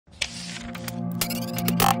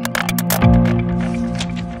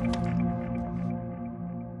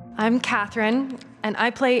I'm Kathryn, and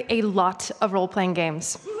I play a lot of role-playing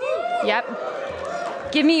games.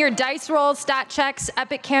 Yep. Give me your dice rolls, stat checks,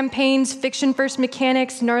 epic campaigns, fiction-first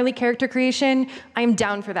mechanics, gnarly character creation. I am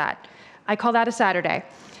down for that. I call that a Saturday.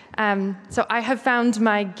 So I have found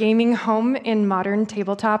my gaming home in modern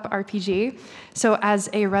tabletop RPG. So as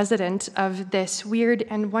a resident of this weird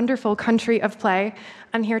and wonderful country of play,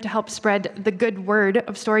 I'm here to help spread the good word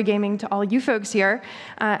of story gaming to all you folks here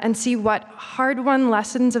and see what hard-won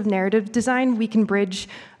lessons of narrative design we can bridge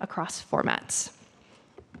across formats.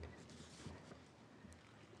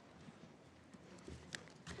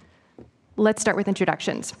 Let's start with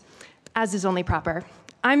introductions, as is only proper.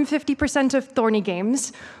 I'm 50% of Thorny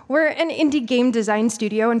Games. We're an indie game design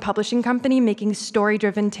studio and publishing company making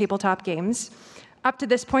story-driven tabletop games. Up to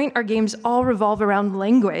this point, our games all revolve around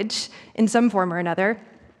language in some form or another.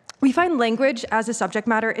 We find language as a subject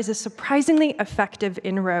matter is a surprisingly effective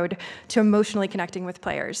inroad to emotionally connecting with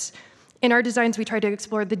players. In our designs, we try to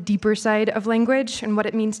explore the deeper side of language and what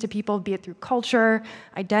it means to people, be it through culture,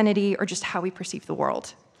 identity, or just how we perceive the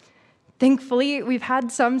world. Thankfully, we've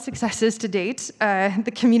had some successes to date.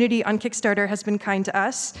 The community on Kickstarter has been kind to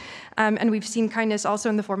us, and we've seen kindness also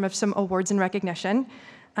in the form of some awards and recognition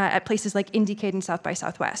at places like Indiecade and South by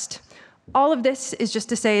Southwest. All of this is just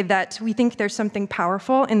to say that we think there's something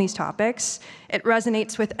powerful in these topics. It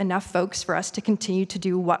resonates with enough folks for us to continue to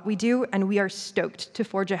do what we do, and we are stoked to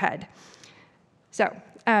forge ahead. So,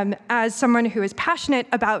 as someone who is passionate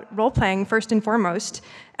about role-playing, first and foremost,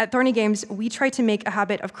 at Thorny Games, we try to make a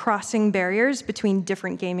habit of crossing barriers between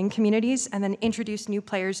different gaming communities and then introduce new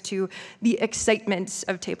players to the excitements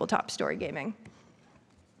of tabletop story gaming.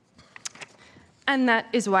 And that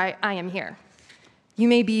is why I am here. You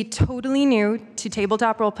may be totally new to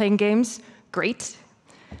tabletop role-playing games. Great.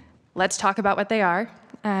 Let's talk about what they are.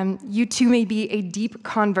 You too may be a deep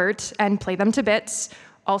convert and play them to bits.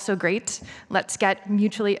 Also great. Let's get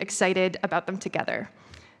mutually excited about them together.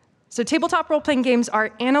 So tabletop role-playing games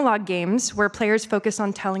are analog games where players focus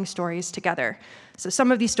on telling stories together. So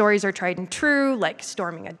some of these stories are tried and true, like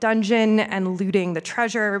storming a dungeon and looting the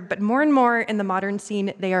treasure, but more and more in the modern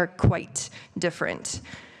scene, they are quite different.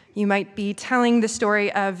 You might be telling the story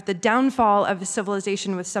of the downfall of a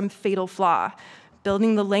civilization with some fatal flaw,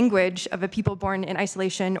 building the language of a people born in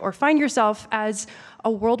isolation, or find yourself as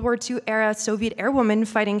a World War II-era Soviet airwoman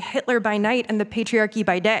fighting Hitler by night and the patriarchy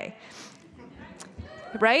by day.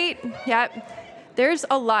 Right? Yep. There's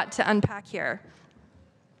a lot to unpack here.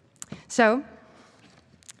 So,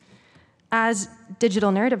 as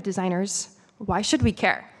digital narrative designers, why should we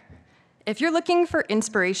care? If you're looking for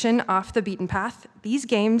inspiration off the beaten path, these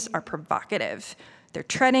games are provocative. They're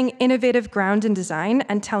treading innovative ground in design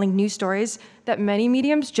and telling new stories that many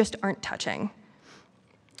mediums just aren't touching.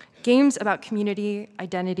 Games about community,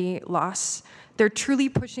 identity, loss, they're truly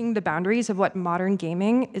pushing the boundaries of what modern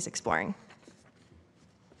gaming is exploring.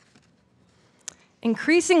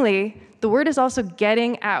 Increasingly, the word is also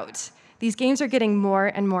getting out. These games are getting more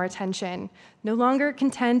and more attention. No longer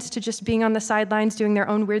content to just being on the sidelines doing their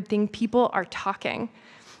own weird thing, people are talking.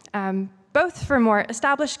 Both for more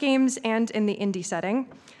established games and in the indie setting.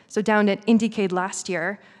 So down at Indiecade last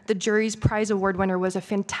year, the jury's prize award winner was a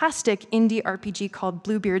fantastic indie RPG called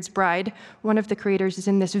Bluebeard's Bride. One of the creators is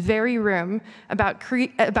in this very room about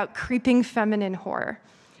creeping feminine horror.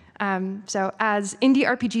 So as indie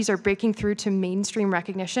RPGs are breaking through to mainstream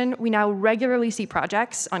recognition, we now regularly see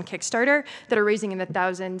projects on Kickstarter that are raising in the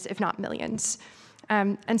thousands, if not millions.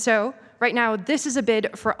 And so right now, this is a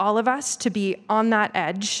bid for all of us to be on that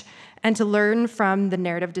edge and to learn from the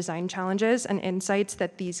narrative design challenges and insights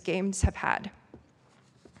that these games have had.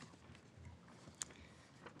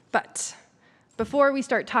 But before we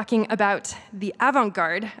start talking about the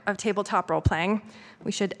avant-garde of tabletop role-playing,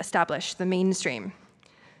 we should establish the mainstream.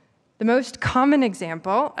 The most common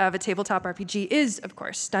example of a tabletop RPG is, of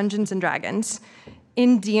course, Dungeons & Dragons.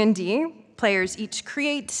 In D&D, players each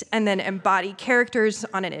create and then embody characters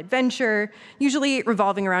on an adventure, usually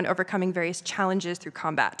revolving around overcoming various challenges through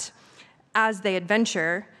combat. As they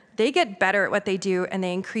adventure, they get better at what they do and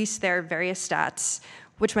they increase their various stats,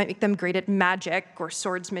 which might make them great at magic or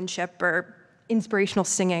swordsmanship or inspirational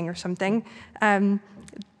singing or something.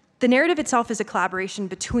 The narrative itself is a collaboration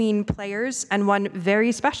between players and one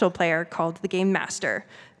very special player called the Game Master,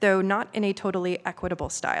 though not in a totally equitable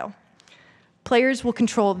style. Players will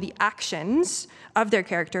control the actions of their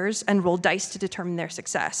characters and roll dice to determine their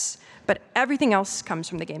success, but everything else comes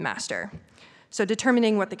from the Game Master. So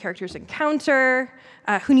determining what the characters encounter,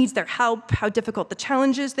 who needs their help, how difficult the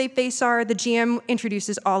challenges they face are, the GM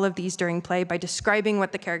introduces all of these during play by describing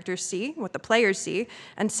what the characters see, what the players see,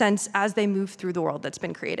 and sense as they move through the world that's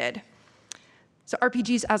been created. So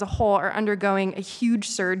RPGs as a whole are undergoing a huge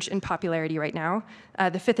surge in popularity right now.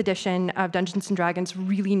 The 5th edition of Dungeons & Dragons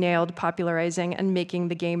really nailed popularizing and making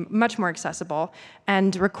the game much more accessible,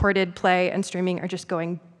 and recorded play and streaming are just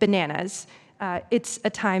going bananas. It's a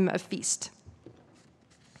time of feast.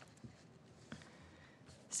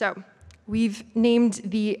 So we've named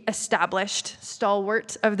the established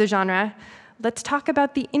stalwart of the genre. Let's talk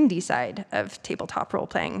about the indie side of tabletop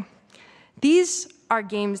role-playing. These are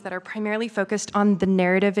games that are primarily focused on the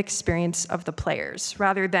narrative experience of the players,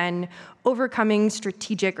 rather than overcoming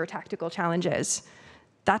strategic or tactical challenges.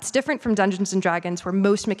 That's different from Dungeons & Dragons, where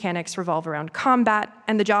most mechanics revolve around combat,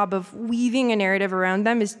 and the job of weaving a narrative around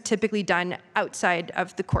them is typically done outside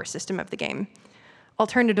of the core system of the game.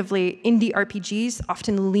 Alternatively, indie RPGs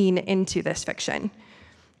often lean into this fiction.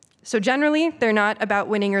 So generally, they're not about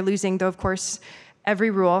winning or losing, though of course,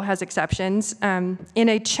 every rule has exceptions. In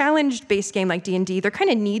a challenge-based game like D&D, there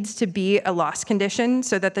kind of needs to be a loss condition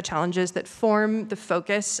so that the challenges that form the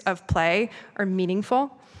focus of play are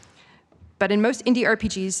meaningful. But in most indie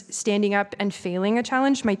RPGs, standing up and failing a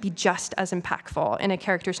challenge might be just as impactful in a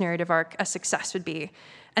character's narrative arc as success would be,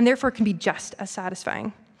 and therefore can be just as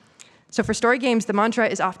satisfying. So for story games, the mantra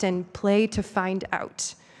is often play to find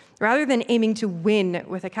out. Rather than aiming to win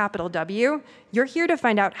with a capital W, you're here to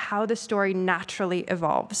find out how the story naturally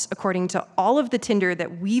evolves according to all of the tinder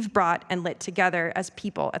that we've brought and lit together as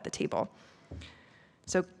people at the table.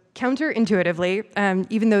 So counterintuitively,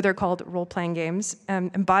 even though they're called role-playing games,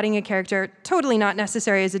 embodying a character, totally not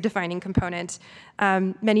necessary as a defining component.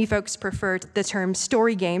 Many folks prefer the term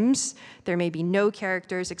story games. There may be no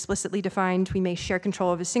characters explicitly defined. We may share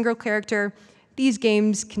control of a single character. These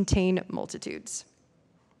games contain multitudes.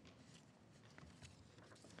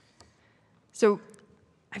 So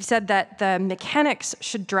I've said that the mechanics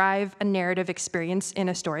should drive a narrative experience in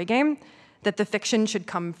a story game, that the fiction should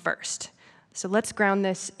come first. So let's ground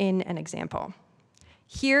this in an example.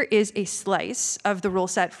 Here is a slice of the rule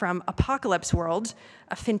set from Apocalypse World,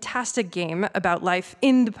 a fantastic game about life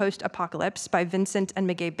in the post-apocalypse by Vincent and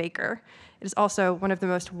Meguey Baker. It is also one of the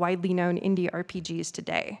most widely known indie RPGs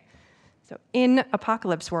today. So in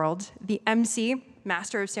Apocalypse World, the MC,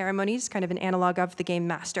 Master of Ceremonies, kind of an analog of the game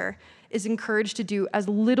Master, is encouraged to do as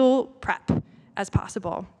little prep as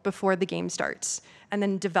possible before the game starts, and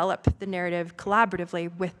then develop the narrative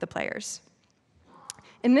collaboratively with the players.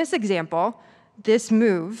 In this example, this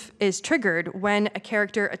move is triggered when a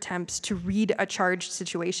character attempts to read a charged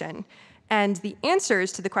situation, and the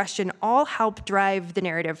answers to the question all help drive the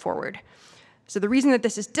narrative forward. So the reason that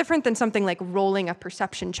this is different than something like rolling a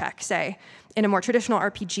perception check, say, in a more traditional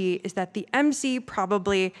RPG, is that the MC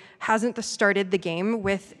probably hasn't started the game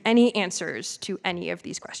with any answers to any of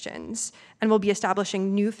these questions, and will be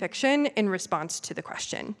establishing new fiction in response to the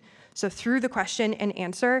question. So through the question and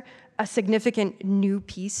answer, a significant new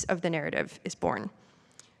piece of the narrative is born.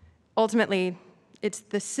 Ultimately, it's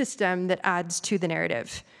the system that adds to the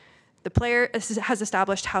narrative. The player has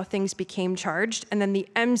established how things became charged, and then the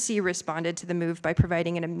MC responded to the move by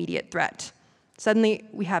providing an immediate threat. Suddenly,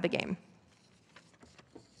 we have a game.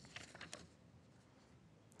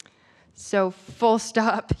 So full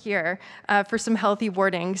stop here for some healthy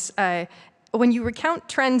wordings. When you recount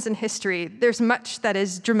trends in history, there's much that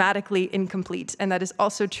is dramatically incomplete, and that is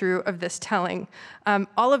also true of this telling.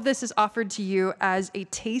 All of this is offered to you as a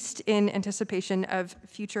taste in anticipation of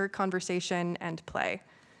future conversation and play.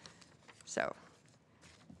 So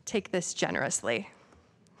take this generously.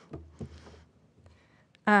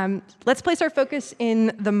 Let's place our focus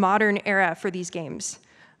in the modern era for these games.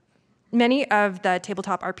 Many of the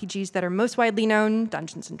tabletop RPGs that are most widely known,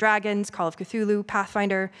 Dungeons & Dragons, Call of Cthulhu,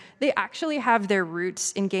 Pathfinder, they actually have their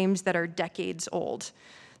roots in games that are decades old.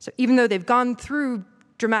 So even though they've gone through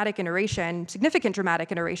dramatic iteration, significant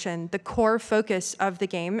dramatic iteration, the core focus of the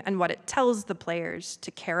game and what it tells the players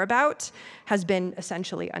to care about has been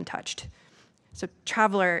essentially untouched. So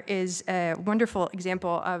Traveler is a wonderful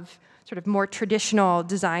example of sort of more traditional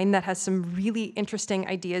design that has some really interesting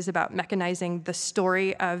ideas about mechanizing the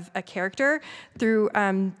story of a character through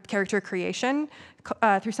character creation,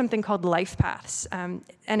 through something called life paths.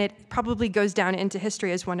 And it probably goes down into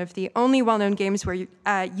history as one of the only well-known games where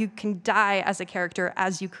you can die as a character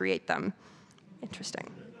as you create them. Interesting.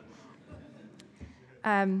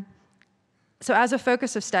 So as a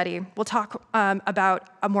focus of study, we'll talk about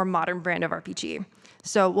a more modern brand of RPG.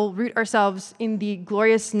 So we'll root ourselves in the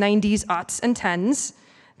glorious 90s, aughts, and 10s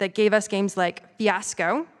that gave us games like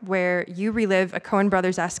Fiasco, where you relive a Coen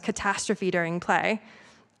Brothers-esque catastrophe during play,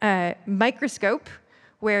 Microscope,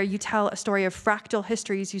 where you tell a story of fractal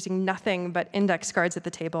histories using nothing but index cards at the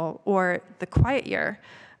table, or The Quiet Year,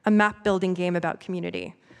 a map-building game about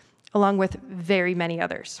community. along with very many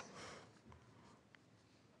others.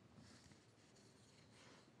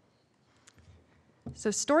 So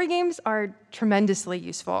story games are tremendously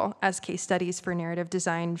useful as case studies for narrative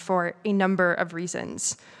design for a number of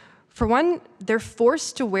reasons. For one, they're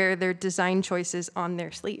forced to wear their design choices on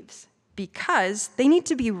their sleeves because they need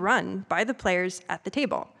to be run by the players at the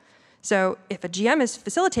table. So if a GM is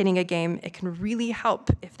facilitating a game, it can really help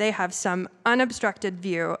if they have some unobstructed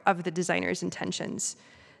view of the designer's intentions.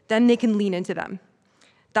 Then they can lean into them.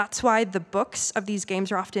 That's why the books of these games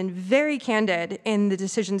are often very candid in the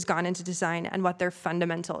decisions gone into design and what their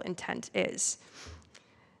fundamental intent is.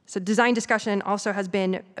 So design discussion also has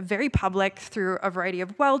been very public through a variety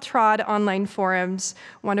of well-trod online forums,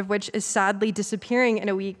 one of which is sadly disappearing in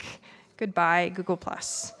a week. Goodbye, Google+.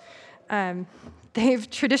 They've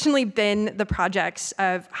traditionally been the projects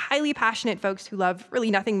of highly passionate folks who love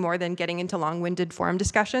really nothing more than getting into long-winded forum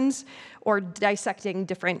discussions or dissecting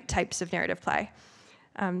different types of narrative play.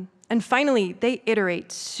 And finally, they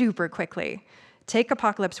iterate super quickly. Take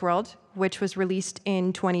Apocalypse World, which was released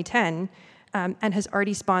in 2010, and has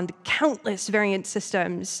already spawned countless variant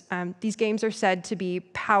systems. These games are said to be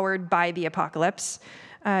powered by the apocalypse.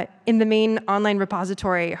 In the main online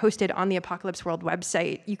repository hosted on the Apocalypse World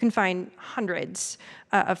website, you can find hundreds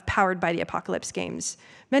of powered by the apocalypse games,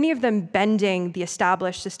 many of them bending the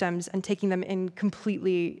established systems and taking them in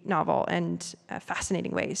completely novel and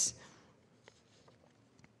fascinating ways.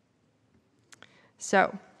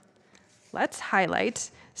 So let's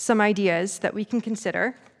highlight some ideas that we can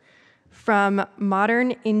consider from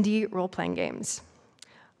modern indie role-playing games.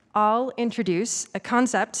 I'll introduce a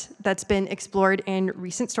concept that's been explored in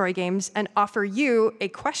recent story games and offer you a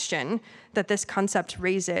question that this concept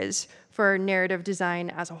raises for narrative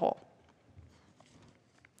design as a whole.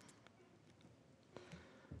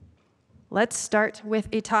 Let's start with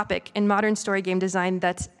a topic in modern story game design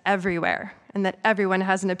that's everywhere and that everyone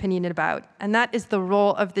has an opinion about, and that is the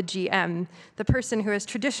role of the GM, the person who has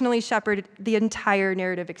traditionally shepherded the entire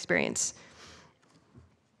narrative experience.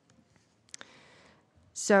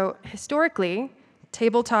 So historically,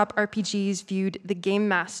 tabletop RPGs viewed the game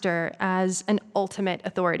master as an ultimate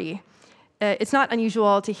authority. It's not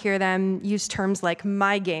unusual to hear them use terms like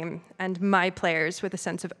my game and my players with a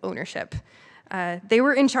sense of ownership. They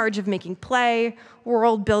were in charge of making play,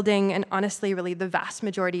 world building, and honestly, really the vast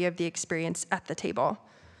majority of the experience at the table.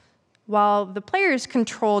 While the players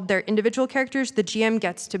controlled their individual characters, the GM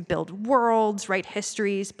gets to build worlds, write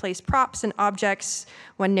histories, place props and objects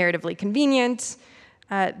when narratively convenient.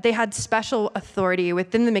 They had special authority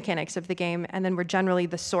within the mechanics of the game, and then were generally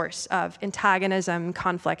the source of antagonism,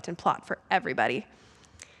 conflict, and plot for everybody.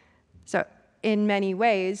 So in many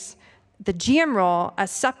ways, the GM role,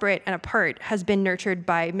 as separate and apart, has been nurtured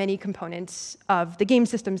by many components of the game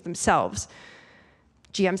systems themselves.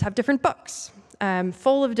 GMs have different books,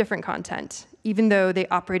 full of different content, even though they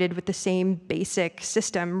operated with the same basic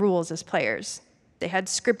system rules as players. They had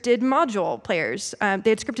scripted module players. They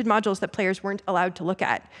had scripted modules that players weren't allowed to look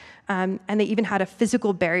at. And they even had a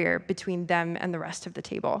physical barrier between them and the rest of the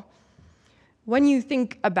table. When you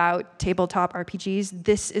think about tabletop RPGs,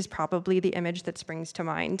 this is probably the image that springs to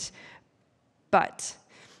mind. But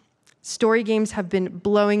story games have been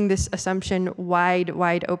blowing this assumption wide,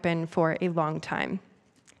 wide open for a long time.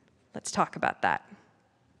 Let's talk about that.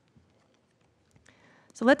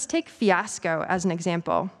 So let's take Fiasco as an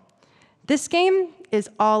example. This game is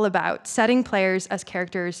all about setting players as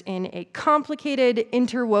characters in a complicated,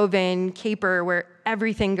 interwoven caper where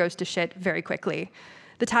everything goes to shit very quickly.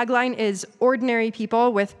 The tagline is ordinary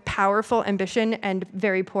people with powerful ambition and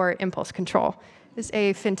very poor impulse control. It's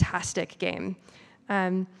a fantastic game.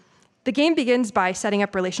 The game begins by setting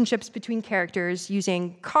up relationships between characters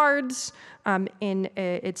using cards in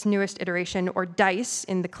its newest iteration, or dice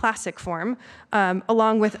in the classic form,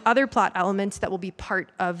 along with other plot elements that will be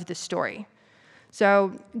part of the story.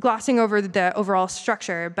 So glossing over the overall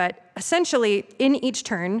structure, but essentially in each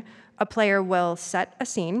turn, a player will set a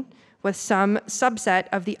scene with some subset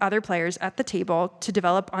of the other players at the table to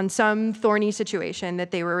develop on some thorny situation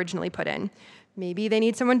that they were originally put in. Maybe they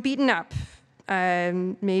need someone beaten up.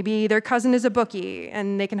 Maybe their cousin is a bookie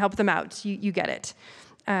and they can help them out. You get it.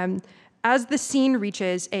 As the scene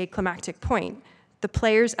reaches a climactic point, the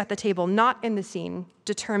players at the table not in the scene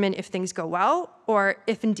determine if things go well or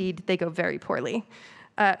if indeed they go very poorly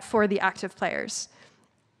for the active players.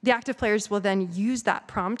 The active players will then use that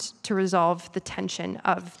prompt to resolve the tension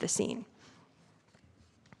of the scene.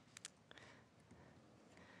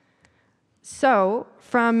 So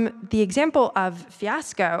from the example of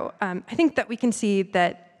Fiasco, I think that we can see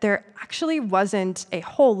that there actually wasn't a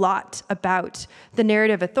whole lot about the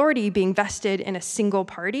narrative authority being vested in a single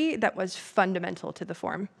party that was fundamental to the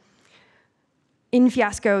form. In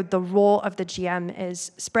Fiasco, the role of the GM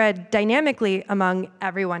is spread dynamically among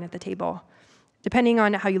everyone at the table. Depending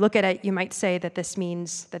on how you look at it, you might say that this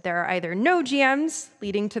means that there are either no GMs,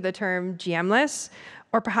 leading to the term GMless,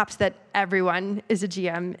 or perhaps that everyone is a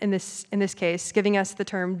GM in this case, giving us the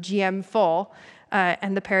term GM full,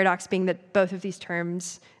 and the paradox being that both of these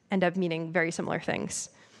terms end up meaning very similar things.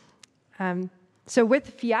 So with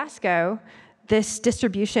Fiasco, this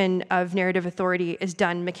distribution of narrative authority is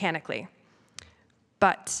done mechanically.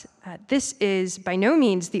 But this is by no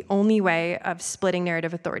means the only way of splitting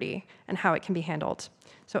narrative authority and how it can be handled.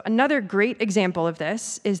 So another great example of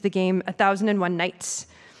this is the game 1001 Nights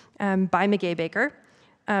by McGay Baker,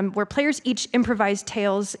 where players each improvise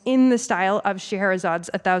tales in the style of Scheherazad's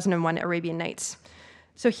 1001 Arabian Nights.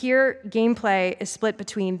 So here, gameplay is split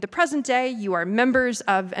between the present day. You are members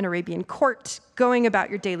of an Arabian court, going about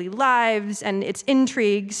your daily lives and its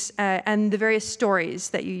intrigues, and the various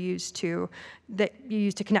stories that you use to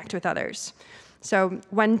connect with others. So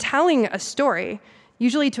when telling a story,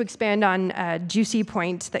 usually to expand on a juicy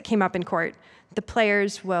point that came up in court, the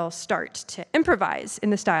players will start to improvise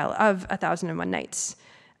in the style of 1001 Nights.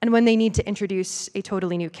 And when they need to introduce a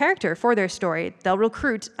totally new character for their story, they'll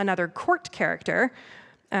recruit another court character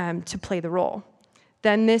to play the role.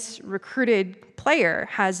 Then this recruited player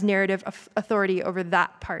has narrative authority over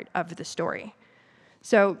that part of the story.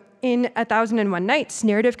 So in 1001 Nights,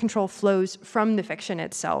 narrative control flows from the fiction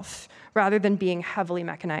itself rather than being heavily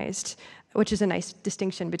mechanized, which is a nice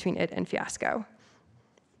distinction between it and Fiasco.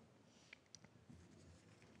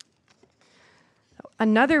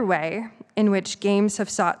 Another way in which games have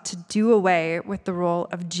sought to do away with the role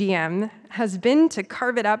of GM has been to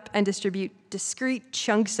carve it up and distribute discrete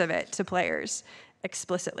chunks of it to players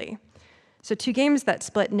explicitly. So two games that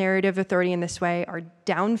split narrative authority in this way are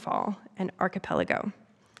Downfall and Archipelago.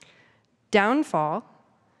 Downfall,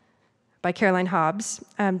 by Caroline Hobbs,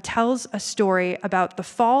 tells a story about the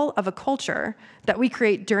fall of a culture that we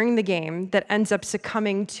create during the game that ends up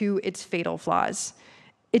succumbing to its fatal flaws.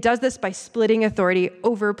 It does this by splitting authority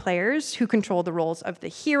over players who control the roles of the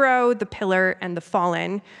hero, the pillar, and the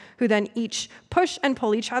fallen, who then each push and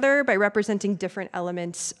pull each other by representing different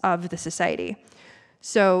elements of the society.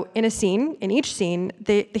 So in each scene,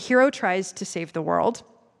 the hero tries to save the world,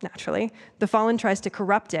 naturally. The fallen tries to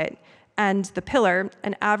corrupt it, and the pillar,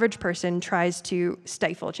 an average person, tries to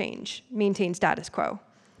stifle change, maintain status quo.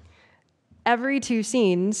 Every two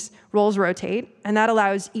scenes, roles rotate, and that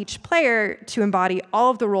allows each player to embody all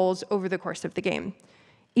of the roles over the course of the game.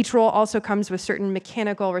 Each role also comes with certain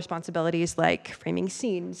mechanical responsibilities like framing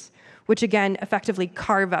scenes, which again effectively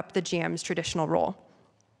carve up the GM's traditional role.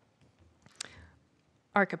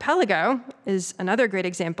 Archipelago is another great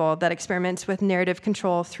example that experiments with narrative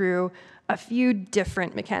control through a few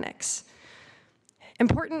different mechanics.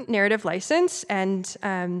 Important narrative license and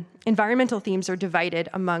environmental themes are divided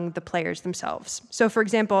among the players themselves. So for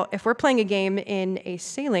example, if we're playing a game in a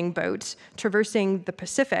sailing boat traversing the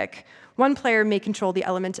Pacific, one player may control the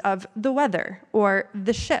element of the weather or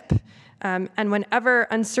the ship. And whenever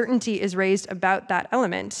uncertainty is raised about that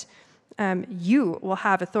element, you will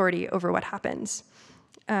have authority over what happens.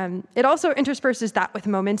 It also intersperses that with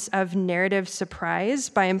moments of narrative surprise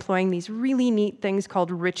by employing these really neat things called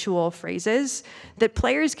ritual phrases that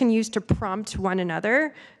players can use to prompt one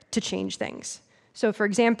another to change things. So for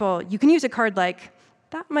example, you can use a card like,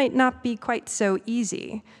 "That might not be quite so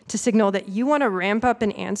easy," to signal that you want to ramp up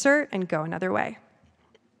an answer and go another way.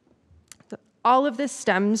 So all of this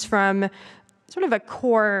stems from sort of a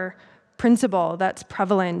core principle that's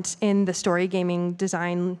prevalent in the story gaming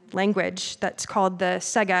design language that's called the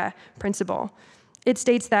Sega principle. It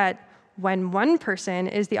states that when one person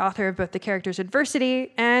is the author of both the character's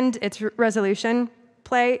adversity and its resolution,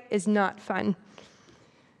 play is not fun.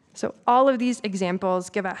 So all of these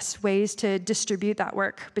examples give us ways to distribute that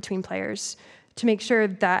work between players to make sure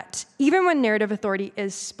that even when narrative authority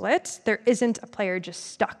is split, there isn't a player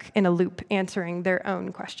just stuck in a loop answering their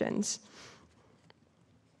own questions.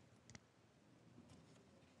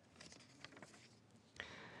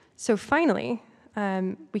 So finally,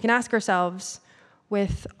 we can ask ourselves,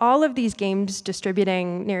 with all of these games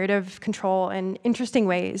distributing narrative control in interesting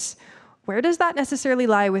ways, where does that necessarily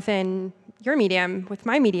lie within your medium, with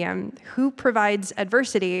my medium? Who provides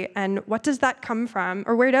adversity, and what does that come from,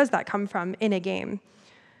 or where does that come from in a game?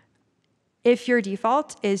 If your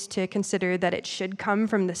default is to consider that it should come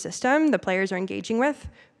from the system the players are engaging with,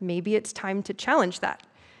 maybe it's time to challenge that.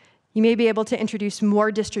 You may be able to introduce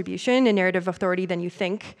more distribution and narrative authority than you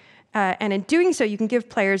think, And in doing so, you can give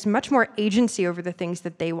players much more agency over the things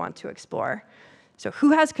that they want to explore. So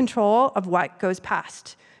who has control of what goes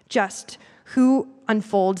past? Just who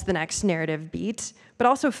unfolds the next narrative beat, but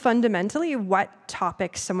also fundamentally what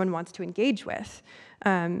topics someone wants to engage with.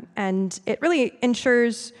 And it really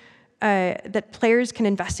ensures that players can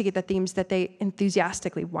investigate the themes that they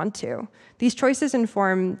enthusiastically want to. These choices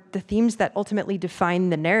inform the themes that ultimately define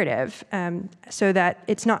the narrative, so that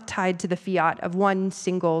it's not tied to the fiat of one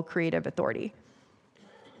single creative authority.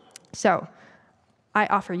 So I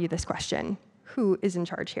offer you this question. Who is in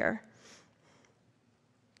charge here?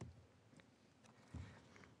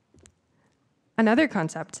 Another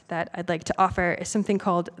concept that I'd like to offer is something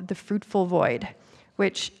called the fruitful void,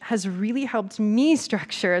 which has really helped me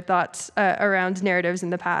structure thoughts around narratives in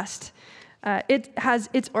the past. It has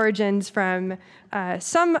its origins from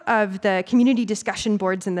some of the community discussion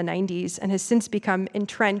boards in the 90s and has since become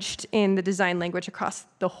entrenched in the design language across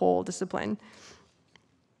the whole discipline.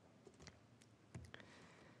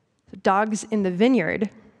 Dogs in the Vineyard,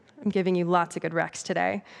 I'm giving you lots of good recs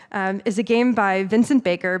today, is a game by Vincent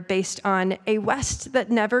Baker based on a West that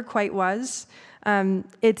never quite was.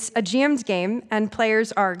 It's a GM's game, and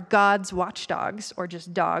players are God's watchdogs, or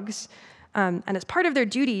just dogs. And as part of their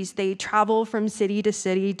duties, they travel from city to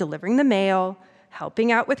city, delivering the mail,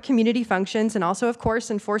 helping out with community functions, and also, of course,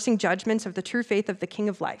 enforcing judgments of the true faith of the King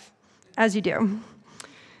of Life, as you do.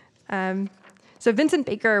 So Vincent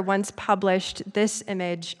Baker once published this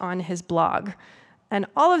image on his blog. And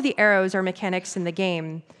all of the arrows are mechanics in the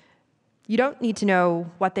game. You don't need to know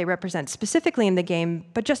what they represent specifically in the game,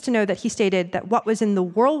 but just to know that he stated that what was in the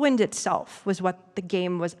whirlwind itself was what the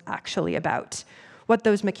game was actually about, what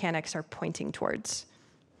those mechanics are pointing towards.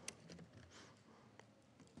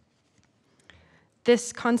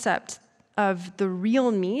 This concept of the real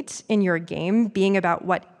meat in your game being about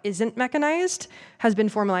what isn't mechanized has been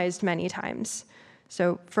formalized many times.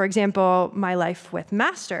 So, for example, My Life with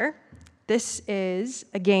Master. This is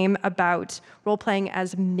a game about role-playing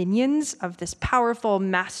as minions of this powerful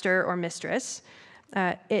master or mistress.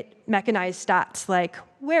 It mechanized stats like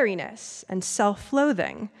wariness and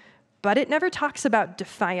self-loathing, but it never talks about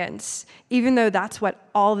defiance, even though that's what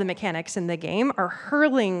all the mechanics in the game are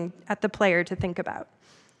hurling at the player to think about.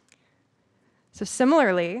 So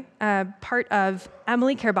similarly, part of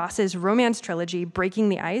Emily Kerboss's romance trilogy, Breaking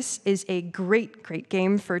the Ice, is a great, great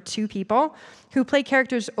game for two people who play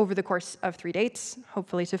characters over the course of 3 dates,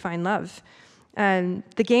 hopefully to find love.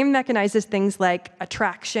 The game mechanizes things like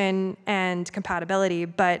attraction and compatibility,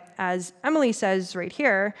 but as Emily says right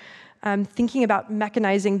here, thinking about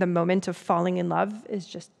mechanizing the moment of falling in love is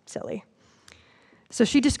just silly. So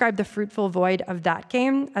she described the fruitful void of that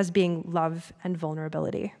game as being love and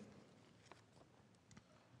vulnerability.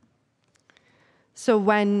 So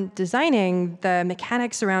when designing the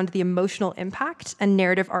mechanics around the emotional impact and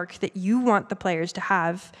narrative arc that you want the players to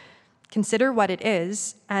have, consider what it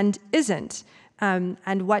is and isn't,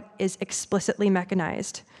 and what is explicitly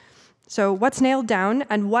mechanized. So what's nailed down,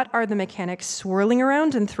 and what are the mechanics swirling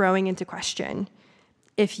around and throwing into question?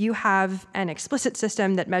 If you have an explicit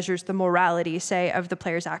system that measures the morality, say, of the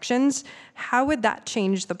player's actions, how would that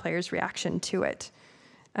change the player's reaction to it?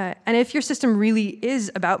 And if your system really is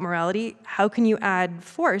about morality, how can you add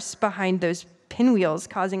force behind those pinwheels,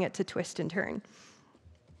 causing it to twist and turn?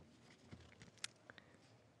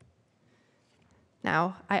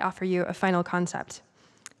 Now, I offer you a final concept: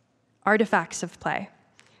 artifacts of play.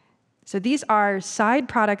 So these are side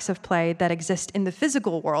products of play that exist in the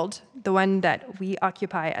physical world, the one that we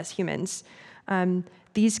occupy as humans.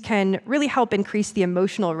 These can really help increase the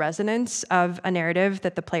emotional resonance of a narrative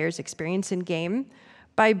that the players experience in game,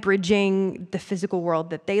 by bridging the physical world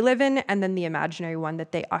that they live in and then the imaginary one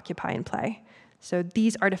that they occupy and play. So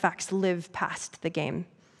these artifacts live past the game.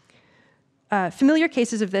 Familiar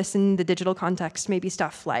cases of this in the digital context may be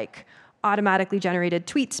stuff like automatically generated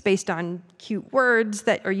tweets based on cute words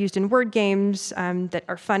that are used in word games that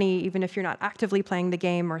are funny even if you're not actively playing the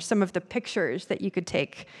game, or some of the pictures that you could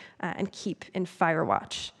take and keep in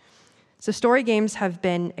Firewatch. So story games have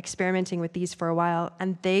been experimenting with these for a while,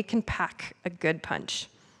 and they can pack a good punch.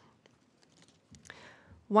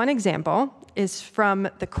 One example is from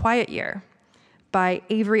The Quiet Year by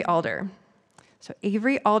Avery Alder. So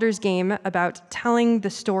Avery Alder's game about telling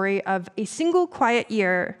the story of a single quiet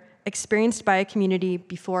year experienced by a community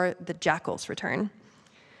before the jackals return.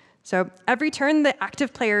 So every turn, the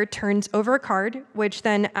active player turns over a card, which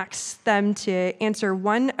then asks them to answer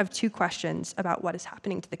one of 2 questions about what is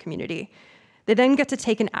happening to the community. They then get to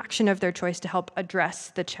take an action of their choice to help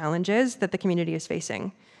address the challenges that the community is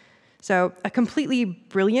facing. So a completely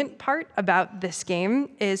brilliant part about this game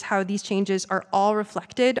is how these changes are all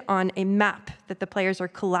reflected on a map that the players are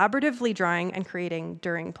collaboratively drawing and creating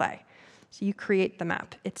during play. So you create the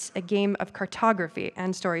map. It's a game of cartography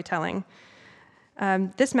and storytelling.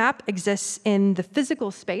 This map exists in the physical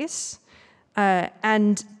space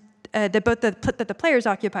and that the players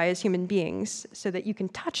occupy as human beings, so that you can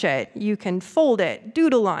touch it, you can fold it,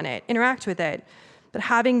 doodle on it, interact with it. But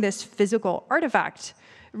having this physical artifact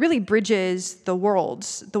really bridges the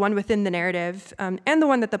worlds, the one within the narrative and the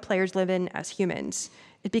one that the players live in as humans.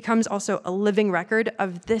 It becomes also a living record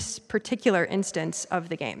of this particular instance of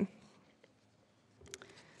the game.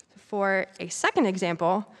 For a second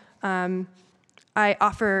example, I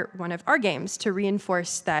offer one of our games to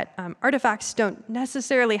reinforce that artifacts don't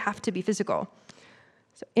necessarily have to be physical.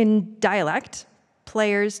 So in Dialect,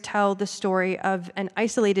 players tell the story of an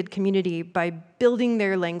isolated community by building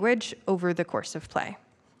their language over the course of play.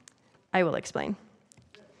 I will explain.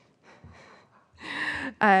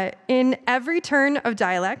 In every turn of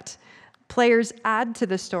Dialect, players add to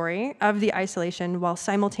the story of the isolation while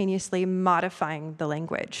simultaneously modifying the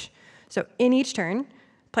language. So in each turn,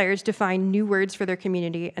 players define new words for their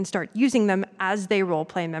community and start using them as they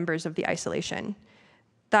role-play members of the isolation.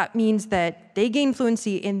 That means that they gain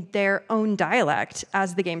fluency in their own dialect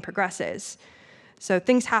as the game progresses. So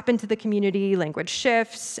things happen to the community, language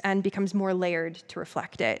shifts, and becomes more layered to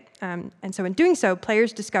reflect it. And so in doing so,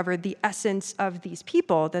 players discover the essence of these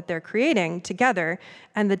people that they're creating together,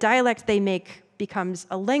 and the dialect they make becomes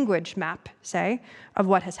a language map, say, of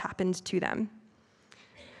what has happened to them.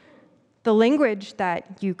 The language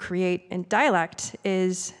that you create in dialect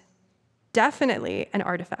is definitely an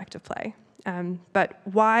artifact of play. But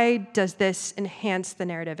why does this enhance the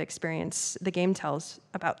narrative experience the game tells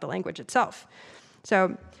about the language itself?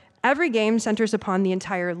 So every game centers upon the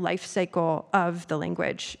entire life cycle of the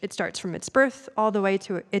language. It starts from its birth all the way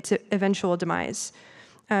to its eventual demise.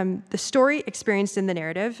 The story experienced in the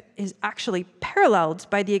narrative is actually paralleled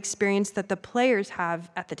by the experience that the players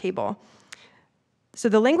have at the table. So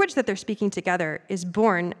the language that they're speaking together is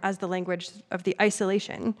born as the language of the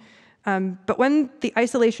isolation. But when the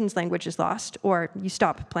isolation's language is lost, or you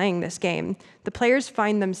stop playing this game, the players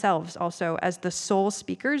find themselves also as the sole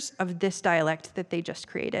speakers of this dialect that they just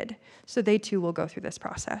created. So they too will go through this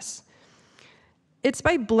process. It's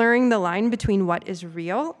by blurring the line between what is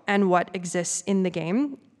real and what exists in the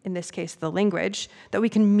game, in this case the language, that we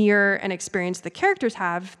can mirror and experience the characters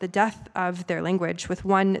have the death of their language with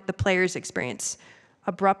one the players experience,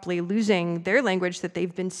 abruptly losing their language that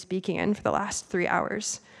they've been speaking in for the last 3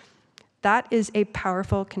 hours. That is a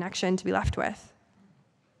powerful connection to be left with.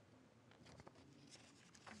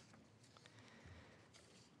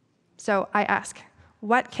 So I ask,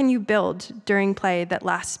 what can you build during play that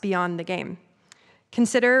lasts beyond the game?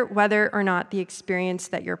 Consider whether or not the experience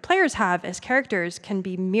that your players have as characters can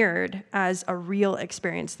be mirrored as a real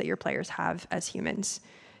experience that your players have as humans.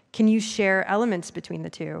 Can you share elements between the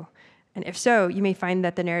two? And if so, you may find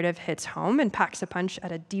that the narrative hits home and packs a punch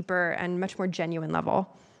at a deeper and much more genuine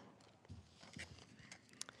level.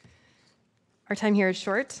 Our time here is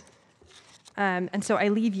short, and so I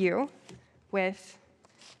leave you with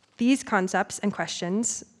these concepts and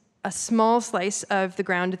questions, a small slice of the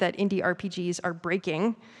ground that indie RPGs are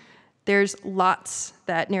breaking. There's lots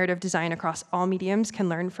that narrative design across all mediums can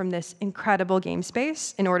learn from this incredible game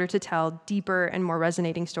space in order to tell deeper and more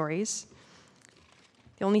resonating stories.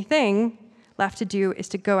 The only thing left to do is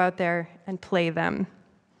to go out there and play them.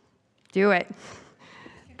 Do it.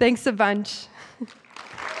 Thanks a bunch.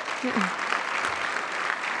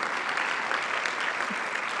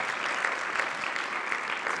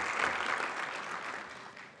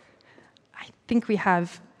 I think we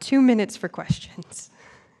have 2 minutes for questions.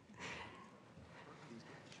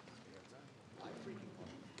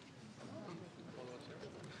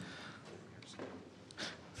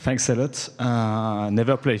 Thanks a lot.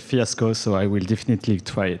 Never played Fiasco, so I will definitely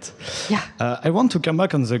try it. Yeah. I want to come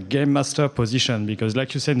back on the game master position, because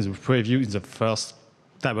like you said in the preview, in the first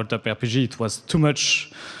tabletop RPG, it was too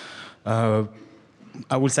much, I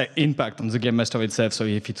would say, impact on the game master itself. So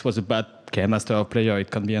if it was a bad game master or player, it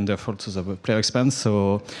can be under fault to the player expense.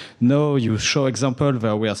 So now you show example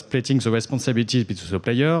where we are splitting the responsibilities between the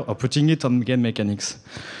player or putting it on game mechanics.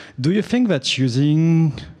 Do you think that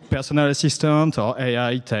using personal assistant or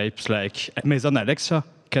AI types like Amazon Alexa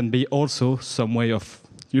can be also some way of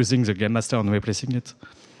using the game master and replacing it?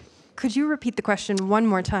 Could you repeat the question one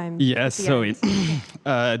more time? Yes, sorry.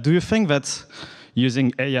 Do you think that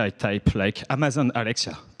using AI type like Amazon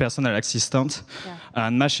Alexa, personal assistant,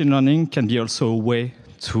 and machine learning can be also a way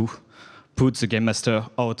to put the game master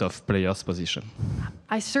out of players' position.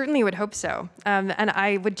 I certainly would hope so. And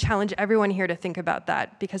I would challenge everyone here to think about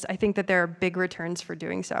that, because I think that there are big returns for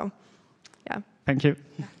doing so. Yeah. Thank you.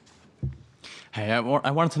 Hey,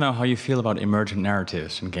 I wanted to know how you feel about emergent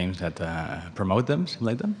narratives in games that promote them,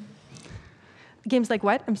 simulate them. Games like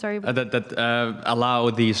what? I'm sorry. That allow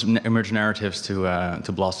these emergent narratives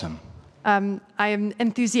to blossom. I am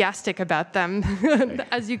enthusiastic about them,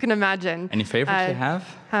 as you can imagine. Any favorites you have?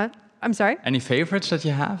 Huh? I'm sorry? Any favorites that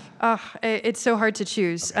you have? Oh, it's so hard to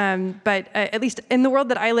choose. But at least in the world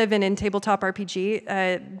that I live in tabletop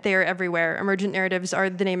RPG, they're everywhere. Emergent narratives are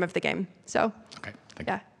the name of the game. So, Okay,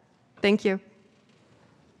 yeah. Thank you.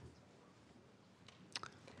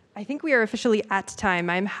 I think we are officially at time.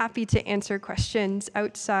 I'm happy to answer questions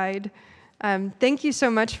outside. Thank you so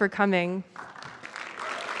much for coming.